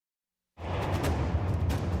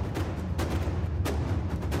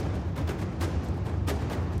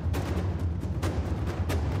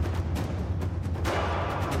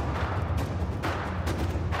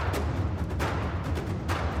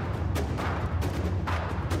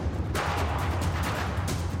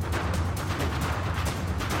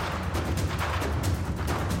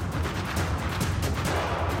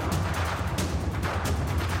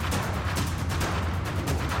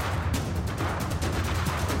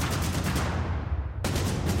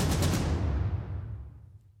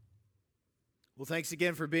Well, thanks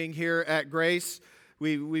again for being here at Grace.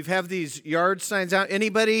 We've have these yard signs out.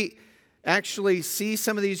 Anybody actually see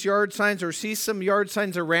some of these yard signs or see some yard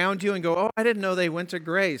signs around you and go, oh, I didn't know they went to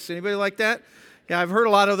Grace? Anybody like that? Yeah, I've heard a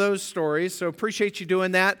lot of those stories, so appreciate you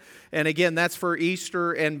doing that. And again, that's for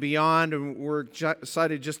Easter and beyond, and we're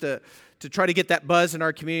excited just to try to get that buzz in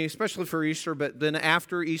our community, especially for Easter, but then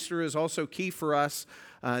after Easter is also key for us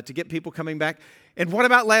to get people coming back. And what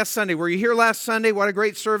about last Sunday? Were you here last Sunday? What a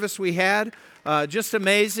great service we had. Just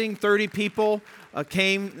amazing. 30 people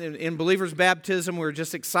came in believers' baptism. We're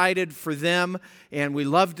just excited for them, and we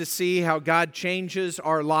love to see how God changes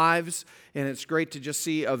our lives, and it's great to just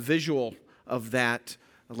see a visual of that.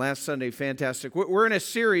 Last Sunday, fantastic. We're in a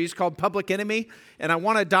series called Public Enemy, and I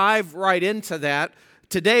want to dive right into that.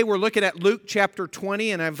 Today, we're looking at Luke chapter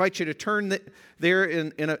 20, and I invite you to turn there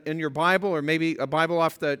in your Bible, or maybe a Bible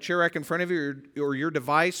off the chair rack in front of you, or your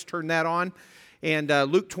device. Turn that on, and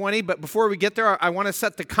Luke 20. But before we get there, I want to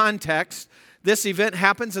set the context. This event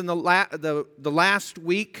happens in the last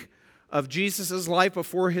week of Jesus' life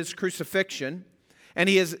before his crucifixion, and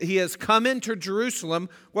he has come into Jerusalem,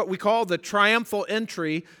 what we call the triumphal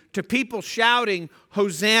entry, to people shouting,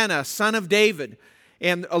 "Hosanna, Son of David."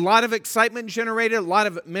 And a lot of excitement generated, a lot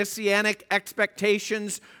of messianic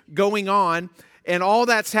expectations going on. And all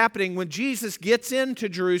that's happening when Jesus gets into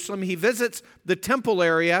Jerusalem. He visits the temple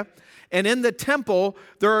area. And in the temple,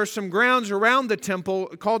 there are some grounds around the temple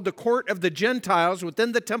called the Court of the Gentiles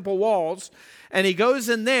within the temple walls. And he goes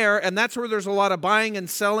in there, and that's where there's a lot of buying and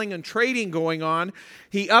selling and trading going on.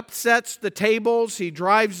 He upsets the tables. He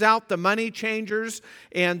drives out the money changers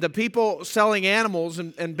and the people selling animals.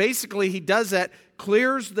 And basically, he does that,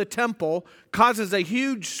 clears the temple, causes a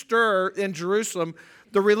huge stir in Jerusalem.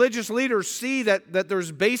 The religious leaders see that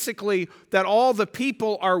there's basically that all the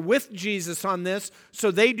people are with Jesus on this,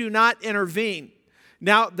 so they do not intervene.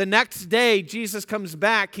 Now, the next day, Jesus comes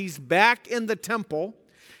back. He's back in the temple.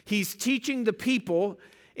 He's teaching the people,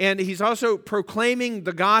 and he's also proclaiming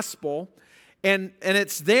the gospel. And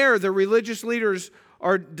it's there the religious leaders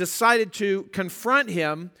are decided to confront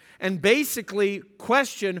him and basically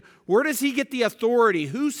question, where does he get the authority?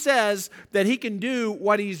 Who says that he can do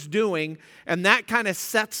what he's doing? And that kind of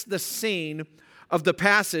sets the scene of the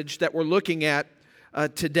passage that we're looking at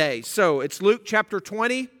today. So it's Luke chapter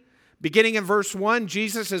 20, beginning in verse 1.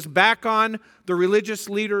 Jesus is back on the religious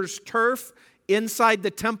leaders' turf inside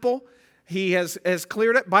the temple. He has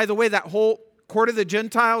cleared it. By the way, that whole Court of the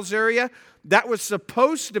Gentiles area, that was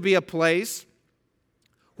supposed to be a place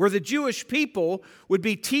where the Jewish people would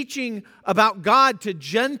be teaching about God to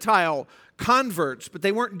Gentile converts, but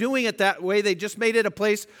they weren't doing it that way. They just made it a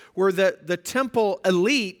place where the temple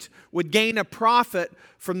elite would gain a profit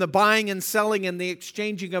from the buying and selling and the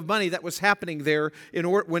exchanging of money that was happening there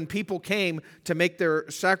when people came to make their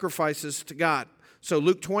sacrifices to God. So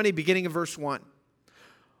Luke 20, beginning in verse 1.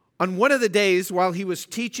 On one of the days while he was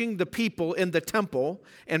teaching the people in the temple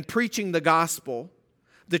and preaching the gospel,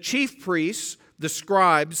 the chief priests, the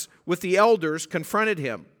scribes, with the elders confronted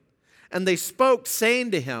him. And they spoke, saying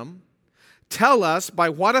to him, "Tell us, by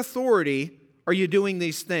what authority are you doing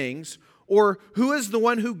these things? Or who is the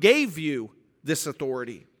one who gave you this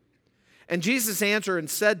authority?" And Jesus answered and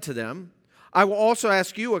said to them, "I will also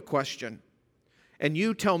ask you a question, and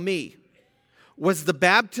you tell me, was the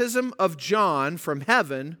baptism of John from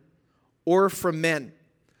heaven or from men?"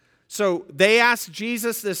 So they asked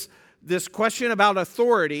Jesus this question about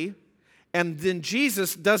authority. And then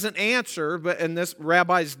Jesus doesn't answer, and this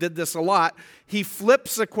rabbis did this a lot. He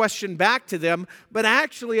flips the question back to them, but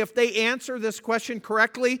actually if they answer this question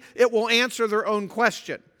correctly, it will answer their own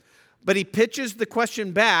question. But he pitches the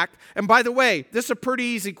question back, and by the way, this is a pretty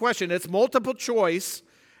easy question. It's multiple choice,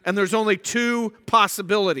 and there's only two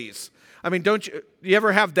possibilities. I mean, don't you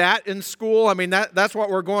ever have that in school? I mean, that's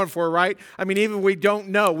what we're going for, right? I mean, even we don't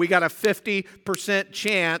know, we got a 50%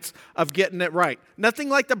 chance of getting it right. Nothing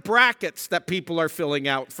like the brackets that people are filling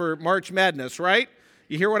out for March Madness, right?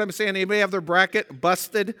 You hear what I'm saying? Anybody have their bracket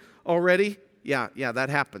busted already? Yeah, that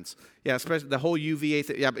happens. Yeah, especially the whole UVA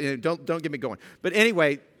thing. Yeah, don't get me going. But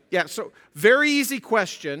anyway, yeah, so very easy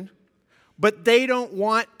question, but they don't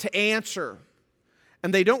want to answer.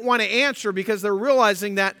 And they don't want to answer because they're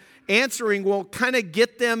realizing that answering will kind of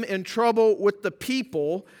get them in trouble with the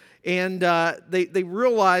people, and they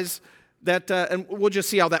realize that, and we'll just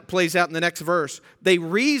see how that plays out in the next verse. They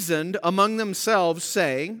reasoned among themselves,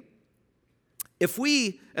 saying, if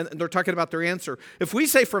we, and they're talking about their answer, if we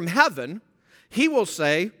say from heaven, he will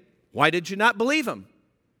say, why did you not believe him?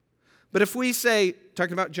 But if we say,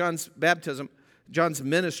 talking about John's baptism, John's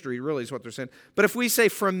ministry really is what they're saying, but if we say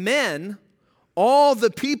from men, all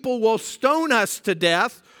the people will stone us to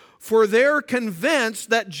death, for they're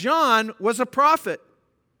convinced that John was a prophet."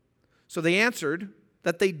 So they answered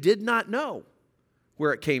that they did not know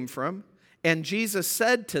where it came from. And Jesus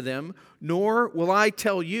said to them, "Nor will I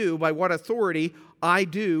tell you by what authority I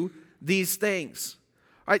do these things."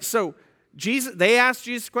 All right, so they asked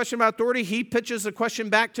Jesus a question about authority. He pitches a question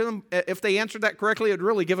back to them. If they answered that correctly, it would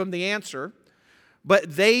really give them the answer.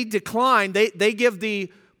 But they decline. They give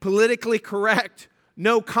the politically correct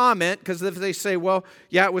no comment, because if they say, well,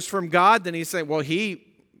 yeah, it was from God, then he's saying, well,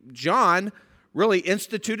 John, really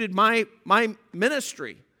instituted my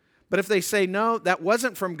ministry. But if they say, no, that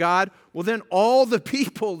wasn't from God, well, then all the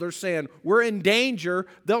people, they're saying, we're in danger.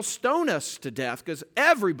 They'll stone us to death because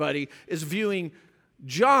everybody is viewing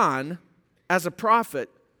John as a prophet.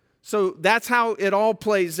 So that's how it all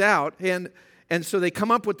plays out. And so they come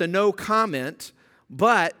up with the no comment,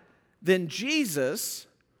 but then Jesus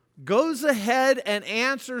goes ahead and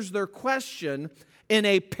answers their question in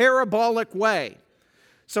a parabolic way.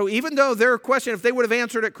 So even though their question, if they would have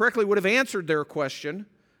answered it correctly, would have answered their question,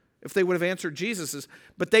 if they would have answered Jesus's,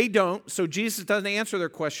 but they don't, so Jesus doesn't answer their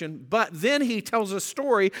question, but then he tells a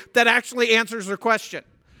story that actually answers their question.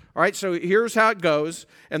 All right, so here's how it goes,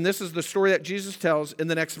 and this is the story that Jesus tells in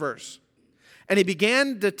the next verse. "And he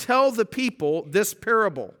began to tell the people this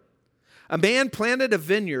parable. A man planted a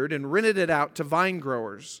vineyard and rented it out to vine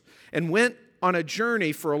growers and went on a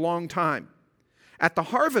journey for a long time. At the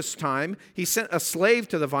harvest time, he sent a slave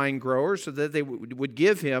to the vine growers so that they would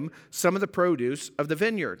give him some of the produce of the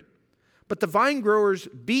vineyard. But the vine growers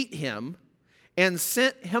beat him and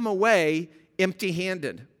sent him away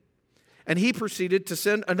empty-handed. And he proceeded to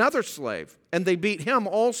send another slave, and they beat him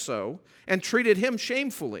also and treated him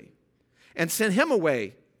shamefully and sent him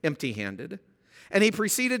away empty-handed. And he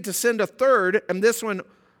proceeded to send a third, and this one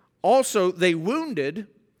also they wounded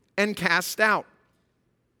and cast out.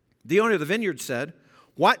 The owner of the vineyard said,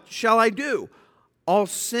 'What shall I do? I'll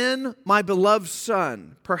send my beloved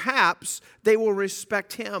son. Perhaps they will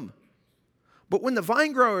respect him.' But when the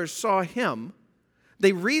vine growers saw him,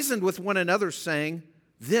 they reasoned with one another, saying,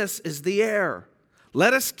 'This is the heir.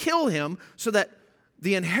 Let us kill him so that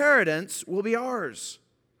the inheritance will be ours.'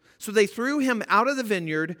 So they threw him out of the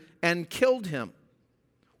vineyard and killed him.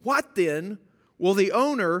 What then will the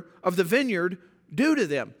owner of the vineyard do to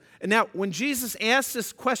them?" And now, when Jesus asks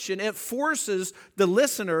this question, it forces the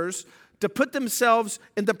listeners to put themselves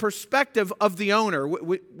in the perspective of the owner,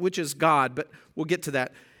 which is God, but we'll get to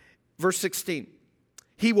that. Verse 16,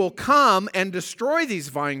 "He will come and destroy these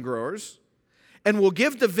vine growers and will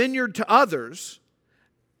give the vineyard to others."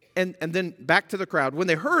 And then back to the crowd. When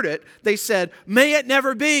they heard it, they said, "May it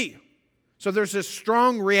never be." So there's this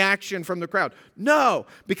strong reaction from the crowd. No,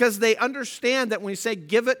 because they understand that when he said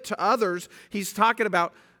give it to others, he's talking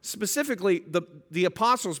about specifically the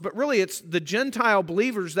apostles, but really it's the Gentile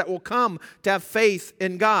believers that will come to have faith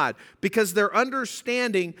in God because they're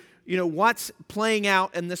understanding, what's playing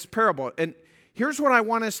out in this parable. And here's what I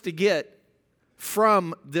want us to get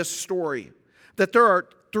from this story, that there are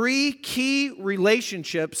three key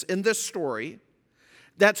relationships in this story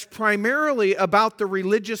that's primarily about the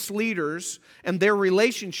religious leaders and their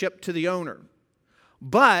relationship to the owner.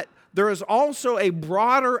 But there is also a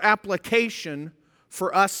broader application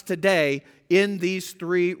for us today in these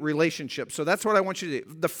three relationships. So that's what I want you to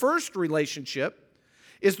do. The first relationship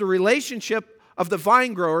is the relationship of the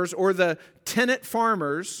vine growers or the tenant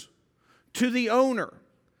farmers to the owner.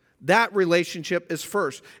 That relationship is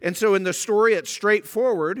first. And so in the story, it's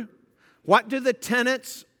straightforward. What do the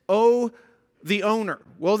tenants owe the owner?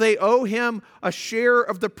 Well, they owe him a share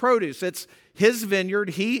of the produce. It's his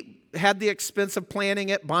vineyard. He had the expense of planting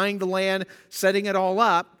it, buying the land, setting it all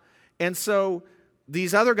up. And so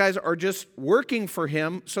these other guys are just working for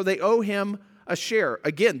him, so they owe him a share.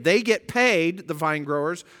 Again, they get paid, the vine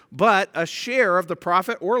growers, but a share of the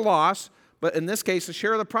profit or loss, but in this case, a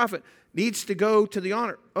share of the profit needs to go to the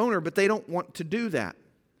owner, but they don't want to do that.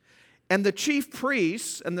 And the chief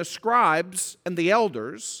priests and the scribes and the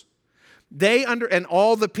elders, and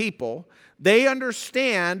all the people, they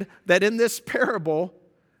understand that in this parable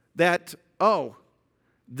that,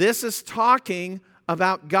 this is talking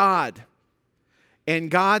about God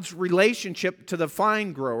and God's relationship to the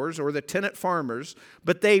vine growers or the tenant farmers.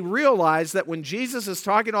 But they realize that when Jesus is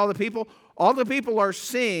talking to all the people are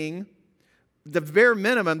seeing, the bare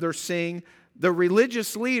minimum, they're seeing the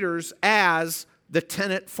religious leaders as the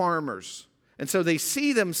tenant farmers. And so they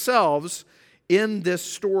see themselves in this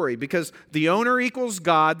story because the owner equals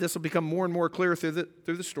God. This will become more and more clear through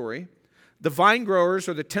the story. The vine growers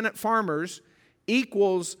or the tenant farmers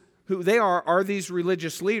equals who they are these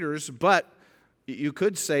religious leaders, but you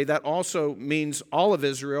could say that also means all of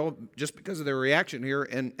Israel, just because of their reaction here,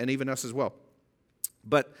 and even us as well.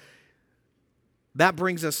 But that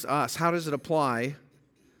brings us to us. How does it apply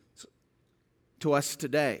to us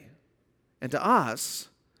today? And to us,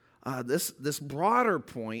 this broader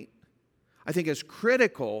point, I think, is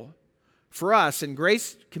critical for us in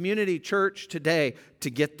Grace Community Church today to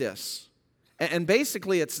get this. And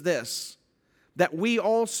basically it's this, that we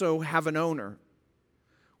also have an owner.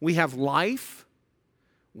 We have life.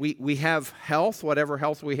 We have health, whatever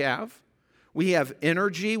health we have. We have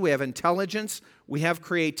energy. We have intelligence. We have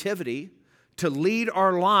creativity to lead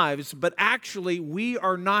our lives. But actually, we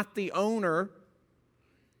are not the owner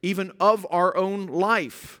even of our own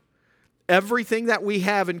life. Everything that we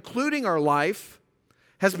have, including our life,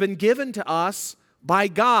 has been given to us by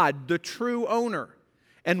God, the true owner.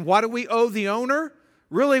 And what do we owe the owner?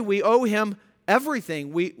 Really, we owe him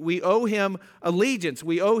everything. We owe him allegiance.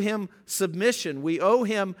 We owe him submission. We owe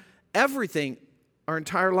him everything our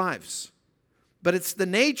entire lives. But it's the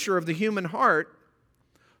nature of the human heart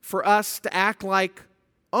for us to act like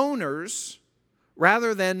owners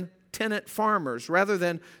rather than tenant farmers, rather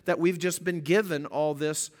than that we've just been given all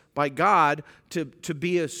this by God to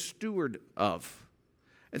be a steward of.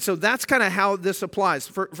 And so that's kind of how this applies.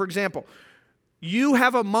 For example, you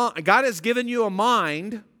have a mind. God has given you a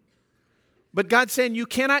mind, but God's saying you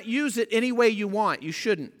cannot use it any way you want. You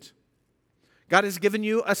shouldn't. God has given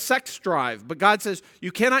you a sex drive, but God says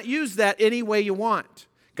you cannot use that any way you want.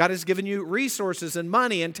 God has given you resources and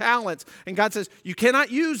money and talents, and God says you cannot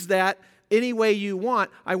use that any way you want.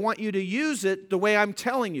 I want you to use it the way I'm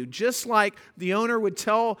telling you. Just like the owner would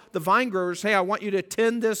tell the vine growers, hey, I want you to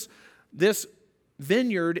tend this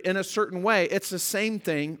vineyard in a certain way. It's the same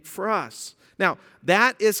thing for us. Now,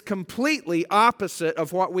 that is completely opposite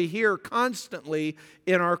of what we hear constantly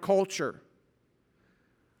in our culture.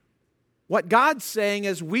 What God's saying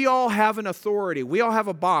is we all have an authority. We all have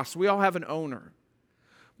a boss. We all have an owner.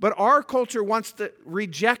 But our culture wants to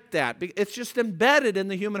reject that. It's just embedded in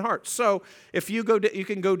the human heart. So if you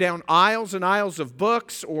can go down aisles and aisles of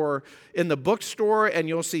books, or in the bookstore, and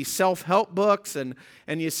you'll see self-help books, and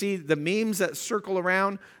you see the memes that circle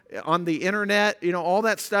around on the internet, all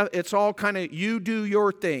that stuff. It's all kind of you do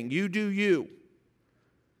your thing, you do you.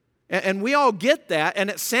 And we all get that, and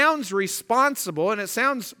it sounds responsible, and it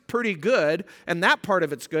sounds pretty good, and that part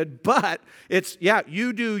of it's good, but it's,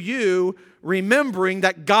 you do you, remembering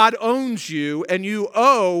that God owns you, and you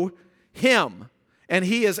owe Him. And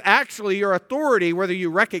He is actually your authority, whether you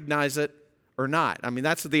recognize it or not. I mean,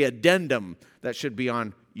 that's the addendum that should be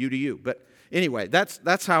on you to you. But anyway,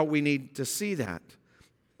 that's how we need to see that.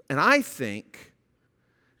 And I think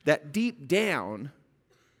that deep down,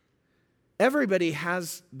 everybody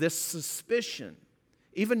has this suspicion,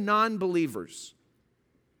 even non-believers,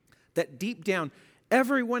 that deep down,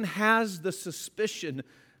 everyone has the suspicion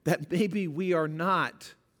that maybe we are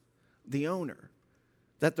not the owner,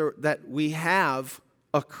 that we have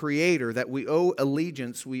a creator, that we owe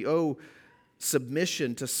allegiance, we owe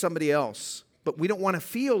submission to somebody else, but we don't want to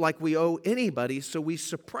feel like we owe anybody, so we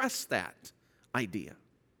suppress that idea.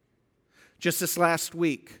 Just this last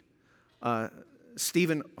week,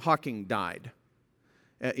 Stephen Hawking died.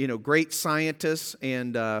 Great scientist,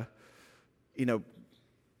 and had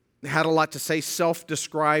a lot to say,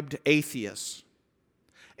 self-described atheist,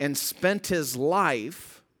 and spent his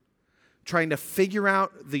life trying to figure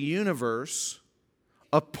out the universe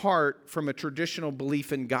apart from a traditional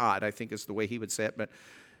belief in God, I think is the way he would say it, but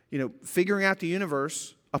figuring out the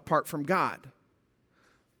universe apart from God.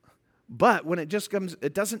 But when it just comes,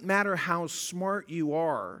 it doesn't matter how smart you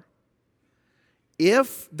are.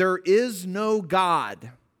 If there is no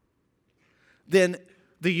God, then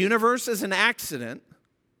the universe is an accident.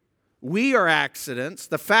 We are accidents.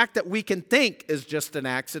 The fact that we can think is just an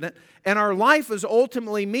accident. And our life is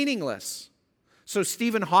ultimately meaningless. So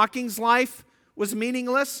Stephen Hawking's life was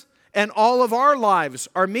meaningless, and all of our lives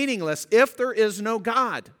are meaningless if there is no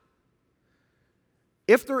God.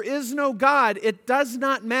 If there is no God, it does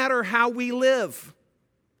not matter how we live.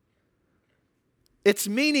 It's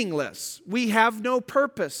meaningless. We have no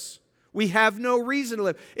purpose. We have no reason to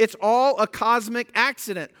live. It's all a cosmic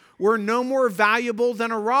accident. We're no more valuable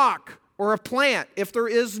than a rock or a plant if there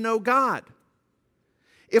is no God.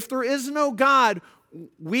 If there is no God,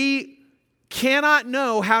 we cannot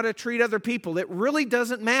know how to treat other people. It really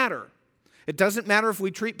doesn't matter. It doesn't matter if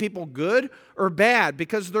we treat people good or bad,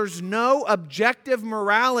 because there's no objective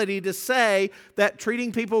morality to say that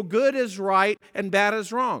treating people good is right and bad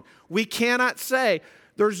is wrong. We cannot say,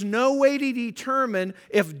 there's no way to determine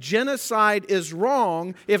if genocide is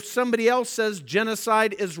wrong if somebody else says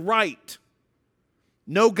genocide is right.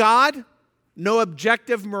 No God, no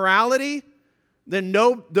objective morality, then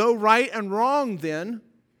no right and wrong then,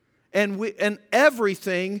 and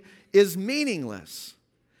everything is meaningless.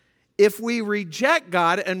 If we reject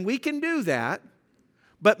God, and we can do that,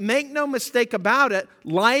 but make no mistake about it,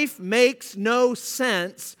 life makes no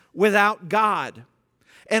sense without God.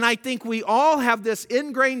 And I think we all have this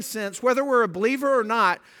ingrained sense, whether we're a believer or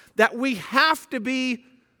not, that we have to be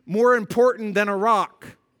more important than a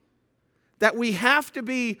rock, that we have to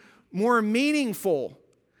be more meaningful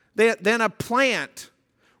than a plant.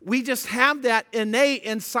 We just have that innate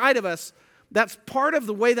inside of us. That's part of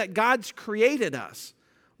the way that God's created us.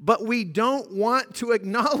 But we don't want to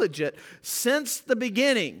acknowledge it. Since the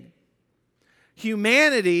beginning,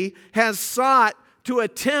 humanity has sought to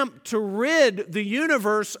attempt to rid the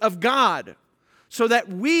universe of God so that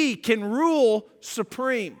we can rule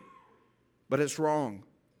supreme. But it's wrong.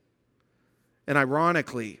 And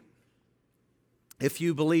ironically, if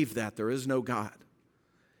you believe that there is no God,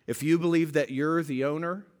 if you believe that you're the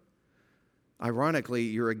owner, ironically,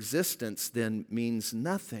 your existence then means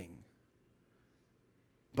nothing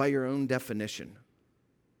by your own definition.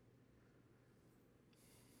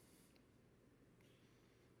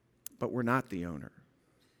 But we're not the owner.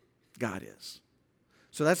 God is.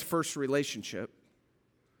 So that's the first relationship.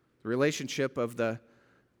 The relationship of the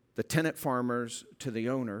tenant farmers to the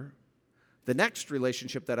owner. The next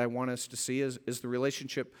relationship that I want us to see is the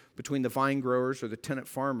relationship between the vine growers or the tenant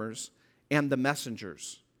farmers and the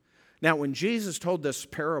messengers. Now, when Jesus told this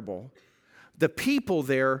parable, the people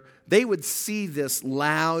there, they would see this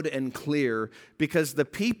loud and clear because the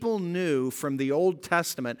people knew from the Old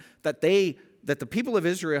Testament that the people of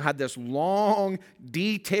Israel had this long,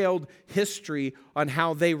 detailed history on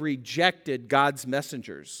how they rejected God's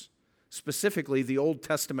messengers, specifically the Old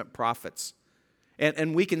Testament prophets.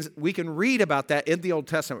 And we can read about that in the Old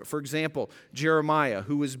Testament. For example, Jeremiah,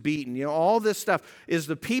 who was beaten. All this stuff is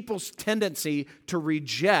the people's tendency to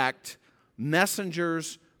reject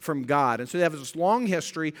messengers from God. And so they have this long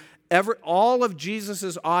history. All of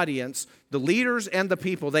Jesus' audience, the leaders and the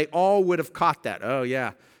people, they all would have caught that. Oh,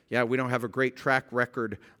 yeah, we don't have a great track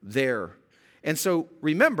record there. And so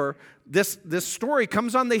remember, this story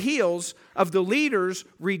comes on the heels of the leaders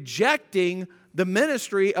rejecting the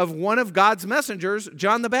ministry of one of God's messengers,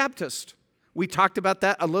 John the Baptist. We talked about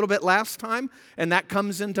that a little bit last time, and that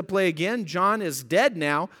comes into play again. John is dead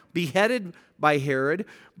now, beheaded by Herod,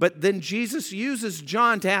 but then Jesus uses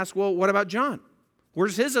John to ask, well, what about John?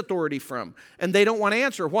 Where's his authority from? And they don't want to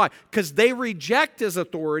answer. Why? Because they reject his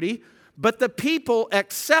authority, but the people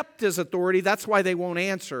accept his authority. That's why they won't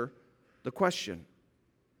answer the question.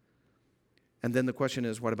 And then the question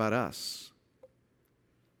is, what about us?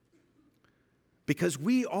 Because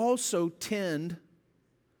we also tend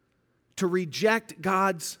to reject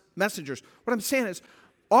God's messengers. What I'm saying is,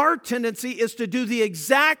 our tendency is to do the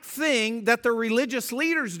exact thing that the religious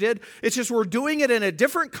leaders did. It's just we're doing it in a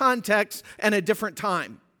different context and a different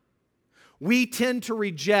time. We tend to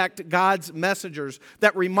reject God's messengers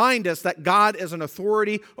that remind us that God is an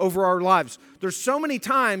authority over our lives. There's so many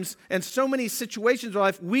times and so many situations in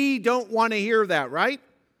life we don't want to hear that, right?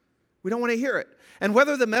 We don't want to hear it. And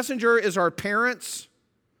whether the messenger is our parents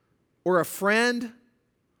or a friend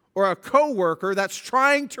or a coworker that's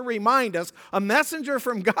trying to remind us, a messenger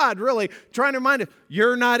from God really trying to remind us,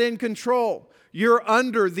 you're not in control. You're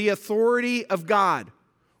under the authority of God.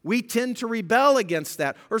 We tend to rebel against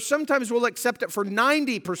that. Or sometimes we'll accept it for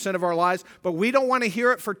 90% of our lives, but we don't want to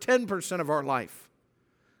hear it for 10% of our life.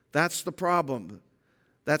 That's the problem.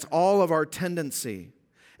 That's all of our tendency.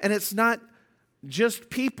 And it's not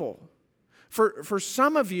just people. For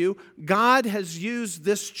some of you, God has used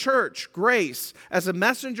this church, Grace, as a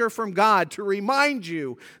messenger from God to remind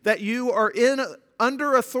you that you are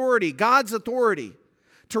under authority, God's authority,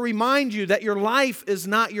 to remind you that your life is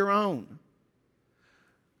not your own.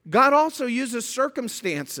 God also uses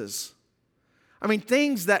circumstances. I mean,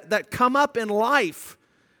 things that come up in life.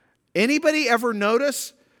 Anybody ever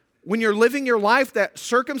notice when you're living your life that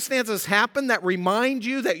circumstances happen that remind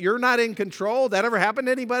you that you're not in control? That ever happened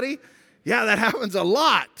to anybody? Yeah, that happens a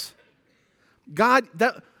lot.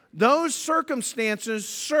 Those circumstances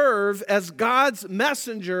serve as God's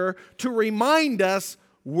messenger to remind us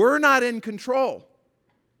we're not in control.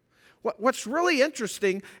 What's really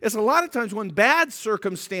interesting is a lot of times when bad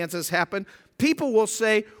circumstances happen, people will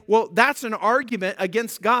say, well, that's an argument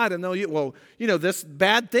against God. And they'll, this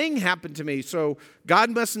bad thing happened to me, so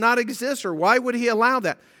God must not exist, or why would he allow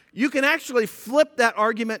that? You can actually flip that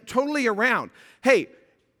argument totally around. Hey,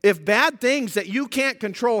 if bad things that you can't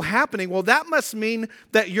control happening, well, that must mean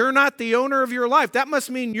that you're not the owner of your life. That must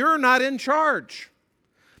mean you're not in charge.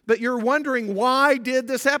 But you're wondering, why did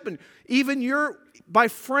this happen? By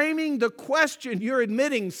framing the question, you're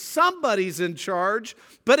admitting somebody's in charge,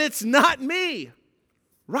 but it's not me.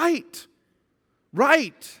 Right.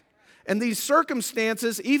 And these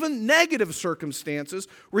circumstances, even negative circumstances,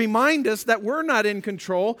 remind us that we're not in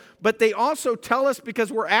control, but they also tell us,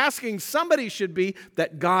 because we're asking somebody should be,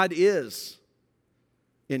 that God is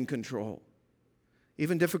in control.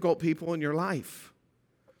 Even difficult people in your life,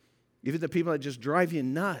 even the people that just drive you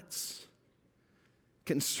nuts,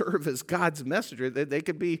 can serve as God's messenger. They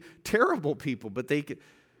could be terrible people, but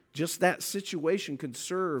just that situation could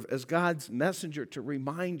serve as God's messenger to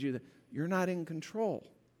remind you that you're not in control,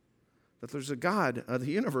 that there's a God of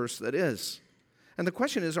the universe that is. And the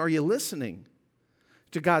question is, are you listening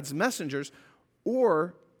to God's messengers,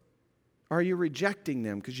 or are you rejecting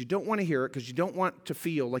them because you don't want to hear it, because you don't want to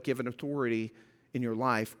feel like you have an authority in your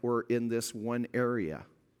life or in this one area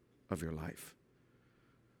of your life?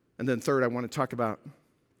 And then third, I want to talk about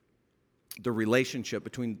the relationship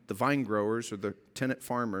between the vine growers or the tenant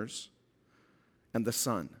farmers and the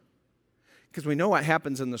son. Because we know what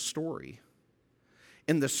happens in the story.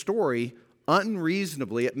 In the story,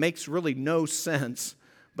 unreasonably, it makes really no sense,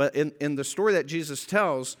 but in the story that Jesus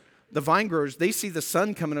tells, the vine growers, they see the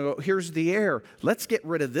son coming and go, here's the heir. Let's get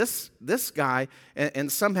rid of this guy,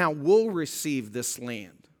 and somehow we'll receive this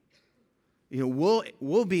land.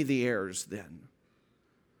 We'll be the heirs then.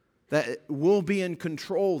 That we'll be in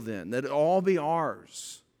control then. That it'll all be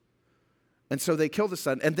ours. And so they kill the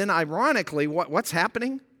son. And then ironically, what's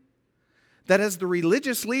happening? That as the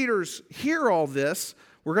religious leaders hear all this,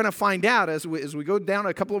 we're going to find out as we go down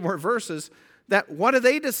a couple of more verses, that what do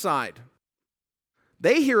they decide?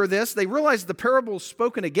 They hear this, they realize the parable is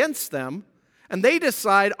spoken against them, and they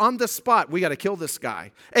decide on the spot, we got to kill this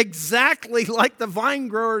guy. Exactly like the vine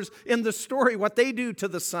growers in the story, what they do to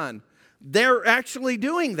the son. They're actually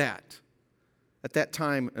doing that at that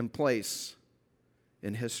time and place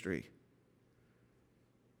in history.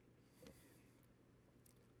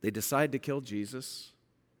 They decide to kill Jesus,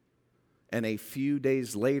 and a few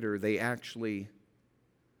days later, they actually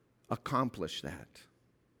accomplish that.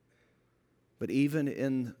 But even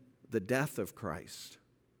in the death of Christ,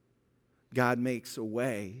 God makes a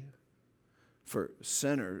way for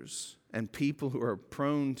sinners and people who are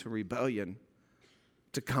prone to rebellion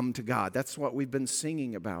to come to God. That's what we've been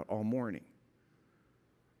singing about all morning.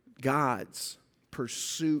 God's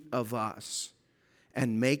pursuit of us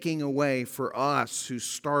and making a way for us who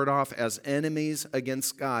start off as enemies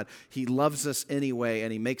against God. He loves us anyway,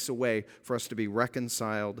 and He makes a way for us to be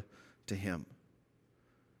reconciled to Him.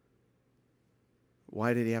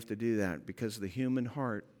 Why did He have to do that? Because the human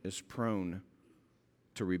heart is prone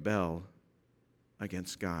to rebel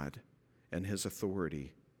against God and His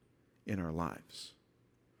authority in our lives.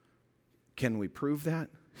 Can we prove that?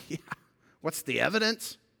 Yeah. What's the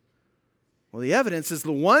evidence? Well, the evidence is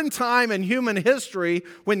the one time in human history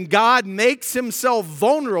when God makes Himself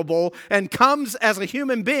vulnerable and comes as a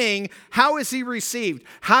human being. How is He received?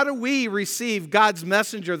 How do we receive God's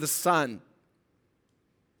messenger, the Son?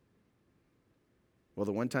 Well,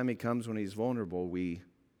 the one time He comes when He's vulnerable, we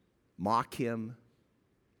mock Him,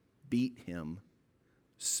 beat Him,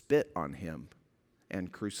 spit on Him,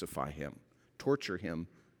 and crucify Him, torture Him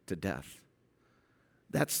to death.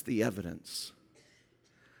 That's the evidence.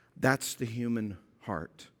 That's the human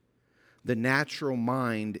heart. The natural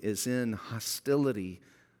mind is in hostility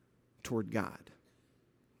toward God.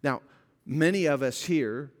 Now, many of us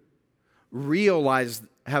here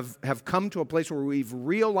have come to a place where we've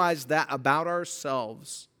realized that about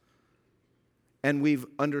ourselves, and we've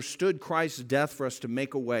understood Christ's death for us to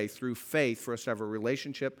make a way through faith for us to have a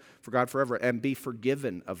relationship for God forever and be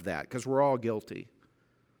forgiven of that, because we're all guilty.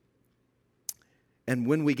 And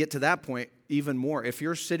when we get to that point, even more, if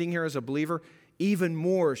you're sitting here as a believer, even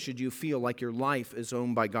more should you feel like your life is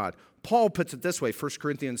owned by God. Paul puts it this way, 1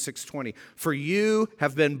 Corinthians 6:20, "For you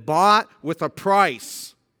have been bought with a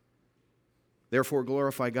price. Therefore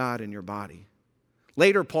glorify God in your body."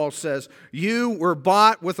 Later, Paul says, "You were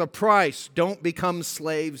bought with a price. Don't become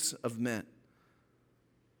slaves of men."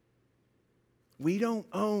 We don't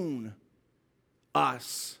own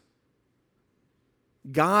us.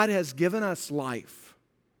 God has given us life,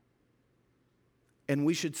 and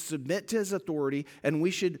we should submit to His authority, and we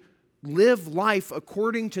should live life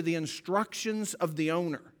according to the instructions of the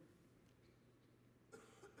owner.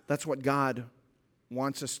 That's what God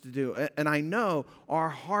wants us to do. And I know our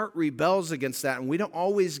heart rebels against that, and we don't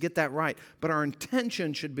always get that right, but our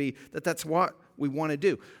intention should be that that's what we want to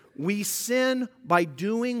do. We sin by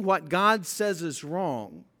doing what God says is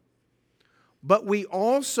wrong, but we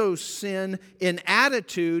also sin in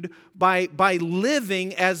attitude by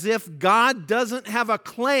living as if God doesn't have a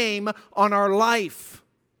claim on our life.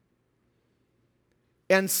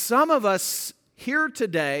 And some of us here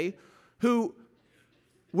today who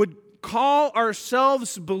would call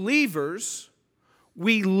ourselves believers,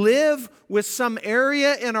 we live with some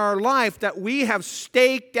area in our life that we have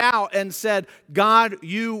staked out and said, God,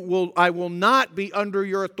 I will not be under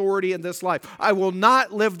your authority in this life. I will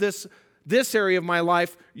not live this area of my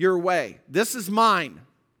life your way. This is mine.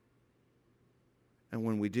 And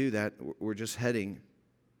when we do that, we're just heading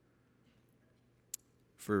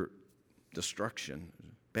for destruction,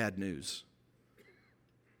 bad news.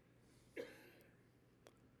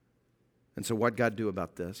 And so what'd God do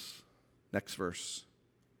about this? Next verse.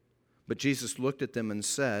 But Jesus looked at them and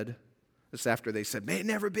said, this after they said, may it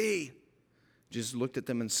never be. Jesus looked at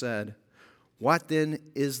them and said, what then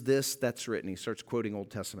is this that's written? He starts quoting Old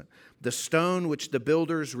Testament. The stone which the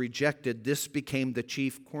builders rejected, this became the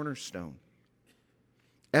chief cornerstone.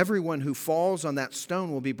 Everyone who falls on that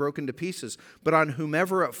stone will be broken to pieces, but on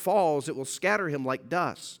whomever it falls, it will scatter him like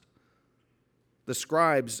dust. The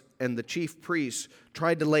scribes and the chief priests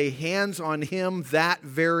tried to lay hands on him that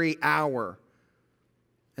very hour.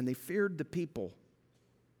 And they feared the people,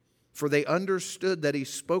 for they understood that he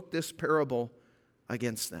spoke this parable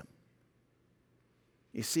against them.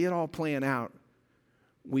 You see it all playing out.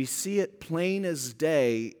 We see it plain as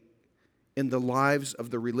day in the lives of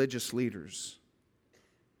the religious leaders.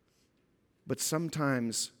 But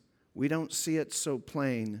sometimes we don't see it so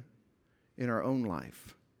plain in our own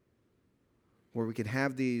life, where we can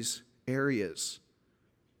have these areas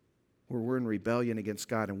where we're in rebellion against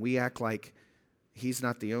God and we act like He's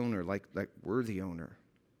not the owner, like we're the owner.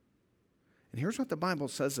 And here's what the Bible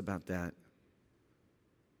says about that.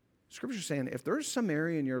 Scripture's saying, if there's some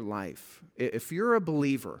area in your life, if you're a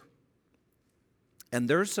believer, and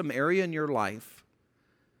there's some area in your life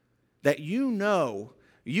that you know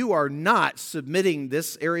you are not submitting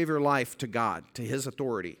this area of your life to God, to His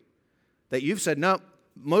authority, that you've said, no,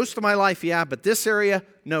 most of my life, yeah, but this area,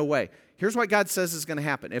 no way. Here's what God says is going to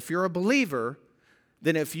happen. If you're a believer,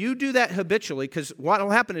 then if you do that habitually, because what will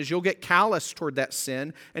happen is you'll get callous toward that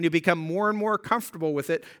sin and you become more and more comfortable with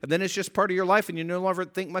it, and then it's just part of your life and you no longer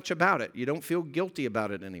think much about it. You don't feel guilty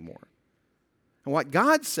about it anymore. And what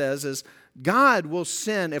God says is God will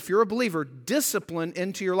send, if you're a believer, discipline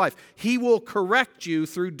into your life. He will correct you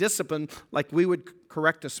through discipline like we would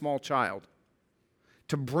correct a small child,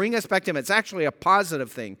 to bring us back to Him. It's actually a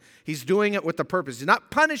positive thing. He's doing it with the purpose. He's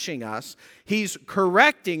not punishing us. He's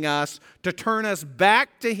correcting us to turn us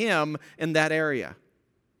back to Him in that area.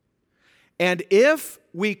 And if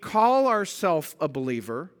we call ourselves a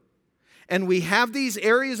believer, and we have these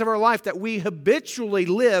areas of our life that we habitually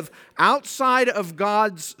live outside of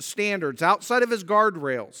God's standards, outside of His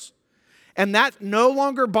guardrails, and that no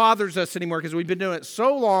longer bothers us anymore because we've been doing it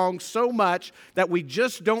so long, so much, that we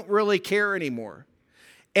just don't really care anymore.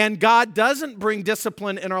 And God doesn't bring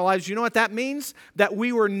discipline in our lives. You know what that means? That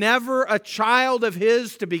we were never a child of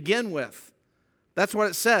His to begin with. That's what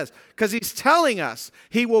it says. Because He's telling us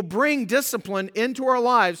He will bring discipline into our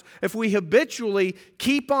lives if we habitually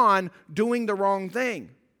keep on doing the wrong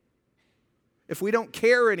thing. If we don't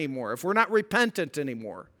care anymore, if we're not repentant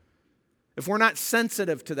anymore, if we're not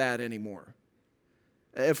sensitive to that anymore.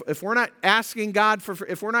 If we're not asking God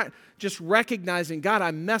if we're not just recognizing, God,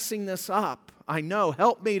 I'm messing this up. I know,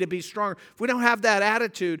 help me to be stronger. If we don't have that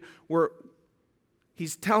attitude where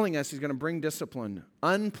He's telling us He's going to bring discipline,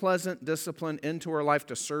 unpleasant discipline into our life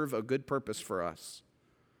to serve a good purpose for us.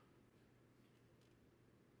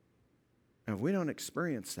 And if we don't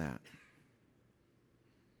experience that,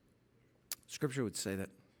 Scripture would say that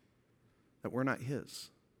we're not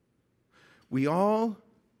His. We all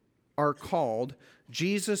are called.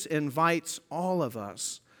 Jesus invites all of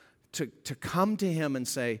us to come to Him and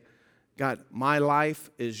say, God, my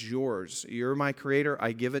life is yours. You're my creator.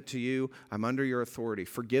 I give it to you. I'm under your authority.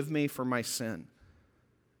 Forgive me for my sin.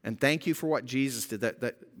 And thank you for what Jesus did.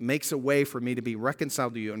 That makes a way for me to be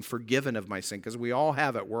reconciled to you and forgiven of my sin, because we all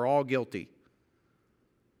have it. We're all guilty.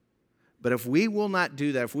 But if we will not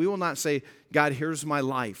do that, if we will not say, God, here's my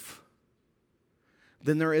life,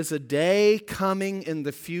 then there is a day coming in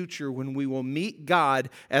the future when we will meet God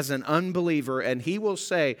as an unbeliever, and He will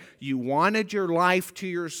say, you wanted your life to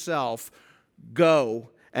yourself, go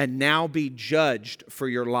and now be judged for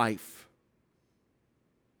your life.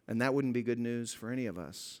 And that wouldn't be good news for any of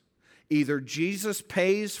us. Either Jesus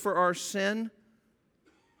pays for our sin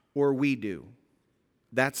or we do.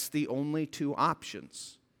 That's the only two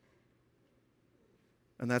options.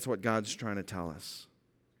 And that's what God's trying to tell us.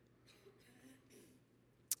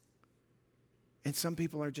 And some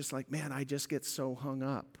people are just like, man, I just get so hung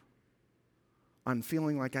up on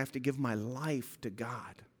feeling like I have to give my life to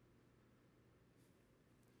God.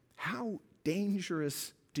 How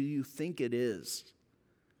dangerous do you think it is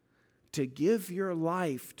to give your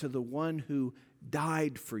life to the one who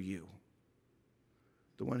died for you,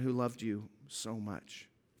 the one who loved you so much?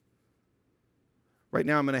 Right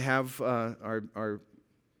now I'm going to have our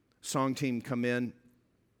song team come in.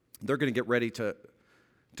 They're going to get ready to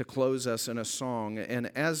close us in a song. And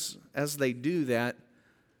as they do that,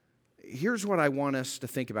 here's what I want us to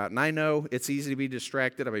think about. And I know it's easy to be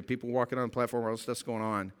distracted. I mean, people walking on the platform, all this stuff's going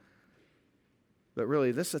on. But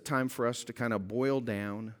really, this is a time for us to kind of boil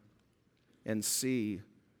down and see,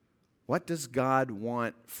 what does God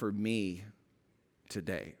want for me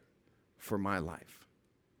today, for my life?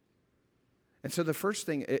 And so the first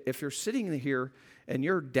thing, if you're sitting here and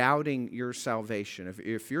you're doubting your salvation,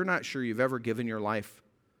 if you're not sure you've ever given your life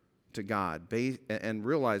to God and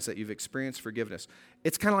realize that you've experienced forgiveness,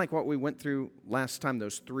 it's kind of like what we went through last time,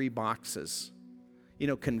 those 3 boxes. You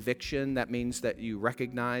know, conviction, that means that you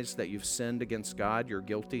recognize that you've sinned against God, you're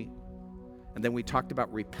guilty. And then we talked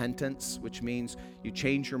about repentance, which means you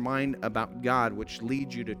change your mind about God, which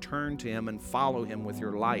leads you to turn to Him and follow Him with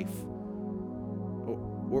your life.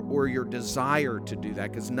 Or your desire to do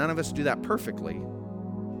that, because none of us do that perfectly.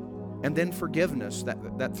 And then forgiveness,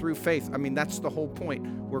 that through faith, I mean, that's the whole point.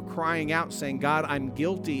 We're crying out saying, God, I'm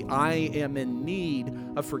guilty. I am in need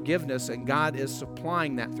of forgiveness. And God is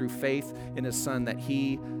supplying that through faith in His Son, that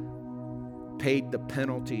He paid the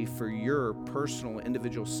penalty for your personal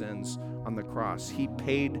individual sins on the cross. He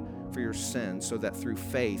paid for your sins so that through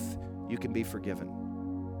faith you can be forgiven.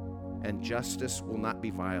 And justice will not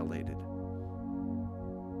be violated.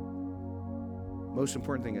 Most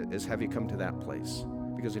important thing is, have you come to that place?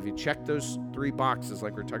 Because if you check those 3 boxes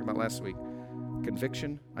like we were talking about last week,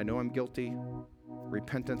 conviction, I know I'm guilty,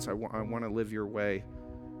 repentance, I want to live your way,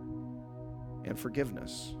 and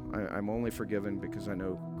forgiveness. I'm only forgiven because I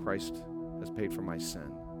know Christ has paid for my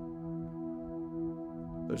sin.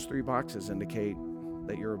 Those 3 boxes indicate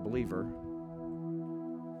that you're a believer,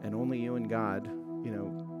 and only you and God,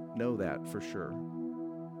 know that for sure.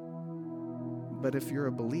 But if you're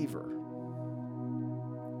a believer,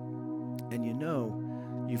 and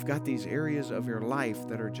you've got these areas of your life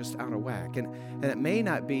that are just out of whack. And it may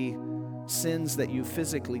not be sins that you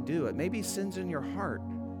physically do. It may be sins in your heart.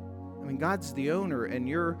 I mean, God's the owner, and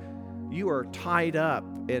you are tied up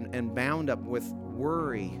and bound up with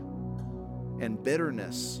worry and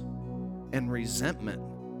bitterness and resentment.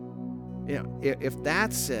 If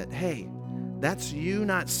that's it, hey, that's you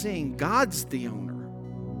not seeing God's the owner.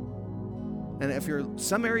 And if you're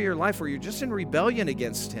some area of your life where you're just in rebellion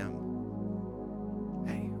against Him,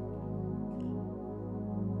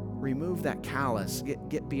 remove that callous,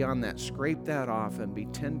 get beyond that, scrape that off, and be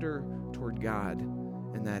tender toward God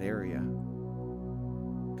in that area.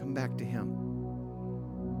 Come back to Him.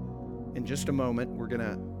 In just a moment, we're going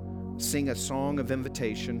to sing a song of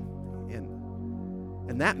invitation,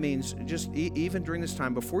 and that means just even during this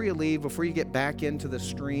time, before you leave, before you get back into the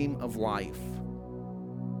stream of life,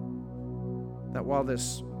 that while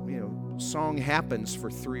this song happens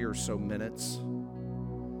for 3 or so minutes,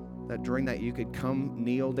 that during that you could come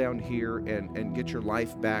kneel down here and get your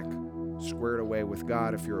life back squared away with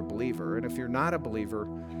God if you're a believer. And if you're not a believer,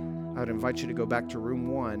 I would invite you to go back to room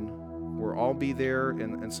 1, where I'll be there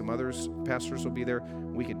and some others, pastors will be there.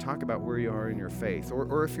 We can talk about where you are in your faith.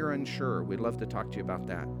 Or if you're unsure, we'd love to talk to you about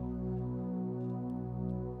that.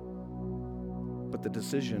 But the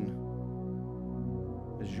decision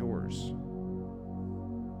is yours.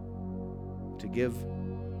 To give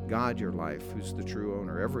God your life, who's the true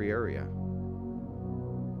owner, every area,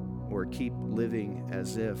 or keep living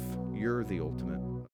as if you're the ultimate